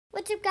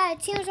What's up, guys?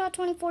 It's Imaginext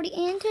 2040,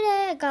 and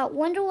today I got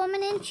Wonder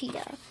Woman and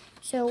Cheetah.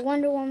 So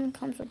Wonder Woman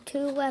comes with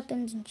 2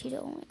 weapons, and Cheetah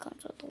only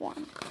comes with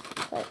 1.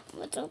 But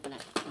let's open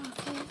it.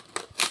 Okay.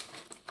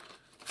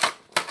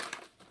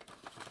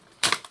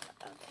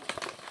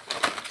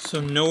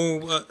 So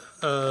no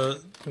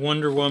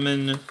Wonder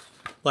Woman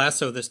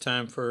lasso this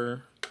time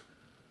for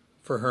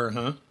her,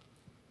 huh?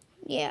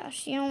 Yeah,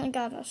 she only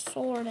got a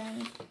sword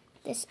and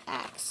this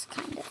axe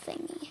kind of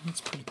thingy. That's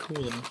pretty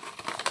cool, though.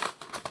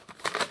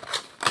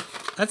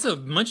 That's a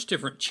much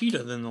different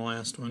Cheetah than the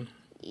last one.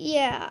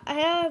 Yeah, I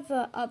have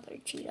other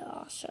Cheetah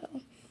also.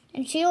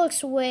 And she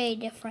looks way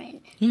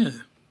different. Yeah.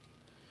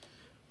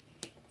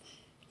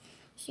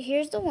 So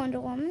here's the Wonder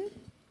Woman.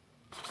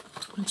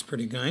 That's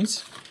pretty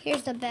nice.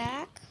 Here's the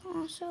back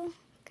also.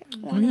 Okay, Oh,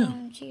 Wonder yeah. Woman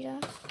and Cheetah.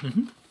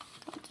 Mm-hmm.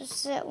 I'll just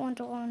set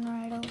Wonder Woman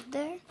right over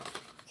there.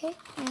 Okay,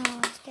 now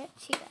let's get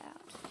Cheetah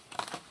out.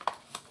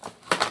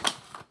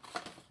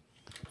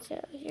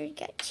 So here you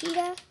got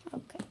Cheetah.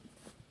 Okay.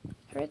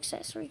 Her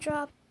accessory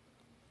drop.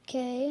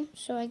 Okay,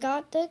 so I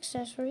got the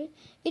accessory.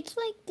 It's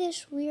like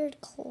this weird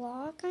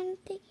claw kind of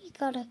thing. You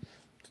got a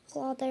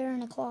claw there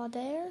and a claw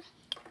there.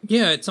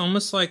 Yeah, it's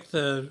almost like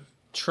the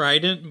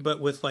trident, but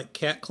with like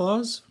cat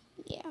claws.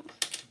 Yeah.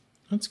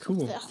 That's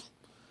cool. Ugh.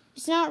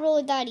 It's not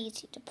really that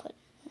easy to put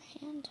in your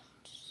hand.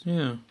 Just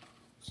Yeah.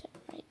 sit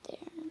right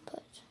there and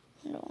put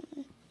Wonder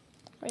Woman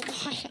right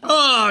behind her.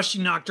 Oh, she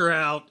knocked her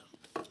out.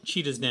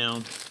 Cheetah's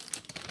down.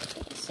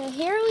 Okay, so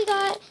here we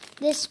got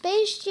this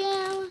Space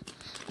Jam.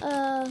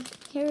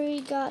 Here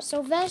we got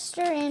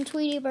Sylvester and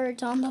Tweety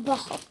Birds on the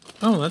ball.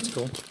 Oh, that's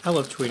cool. I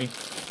love Tweety.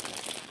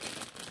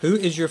 Who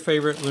is your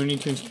favorite Looney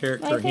Tunes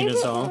character?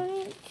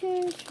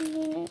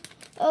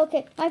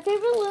 Okay, my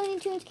favorite Looney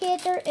Tunes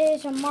character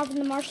is Marvin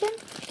the Martian.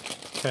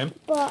 Okay.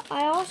 But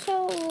I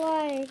also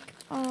like,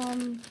 I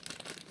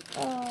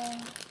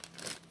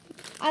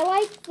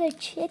like the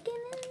chicken.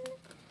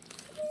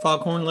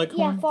 Foghorn Leghorn?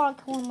 Yeah,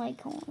 Foghorn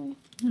Leghorn.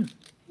 Hmm.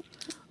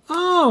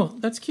 Oh,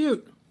 that's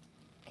cute.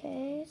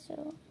 Okay,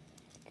 so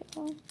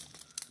go.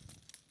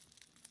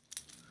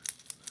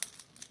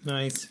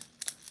 Nice.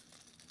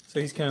 So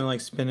he's kind of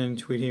like spinning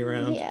Tweety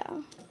around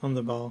on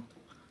the ball.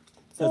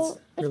 That's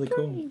really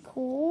cool. Pretty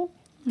cool.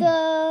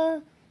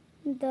 The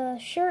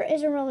shirt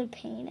isn't really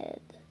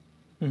painted.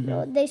 Mm-hmm.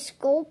 So they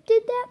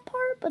sculpted that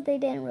part, but they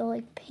didn't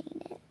really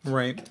paint it.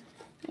 Right.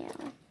 Yeah.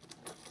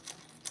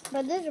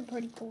 But this is a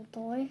pretty cool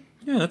toy.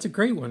 Yeah, that's a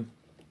great one.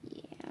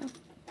 Yeah.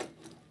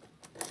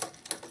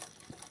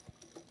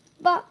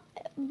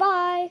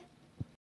 Bye.